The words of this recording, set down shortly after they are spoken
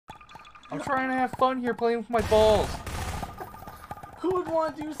I'm trying to have fun here playing with my balls. Who would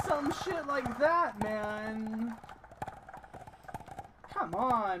want to do some shit like that, man? Come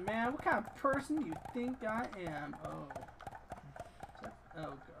on, man. What kind of person do you think I am? Oh. Oh,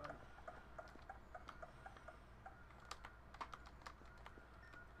 God.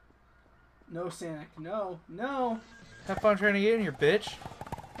 No, Sonic. No. No. Have fun trying to get in here, bitch.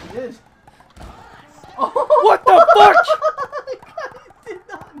 It is. Oh. What the fuck? I did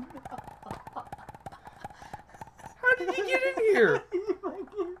not know. How did he get in here?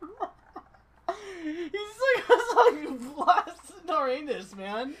 He's like blasting our anus,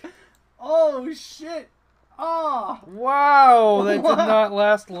 man. Oh shit. Oh. Wow, that did not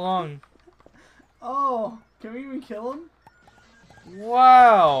last long. Oh, can we even kill him?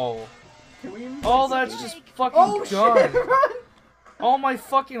 Wow. Can we even? All that's just fucking gone. Shit, run. All my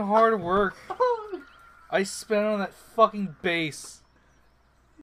fucking hard work Oh. I spent on that fucking base.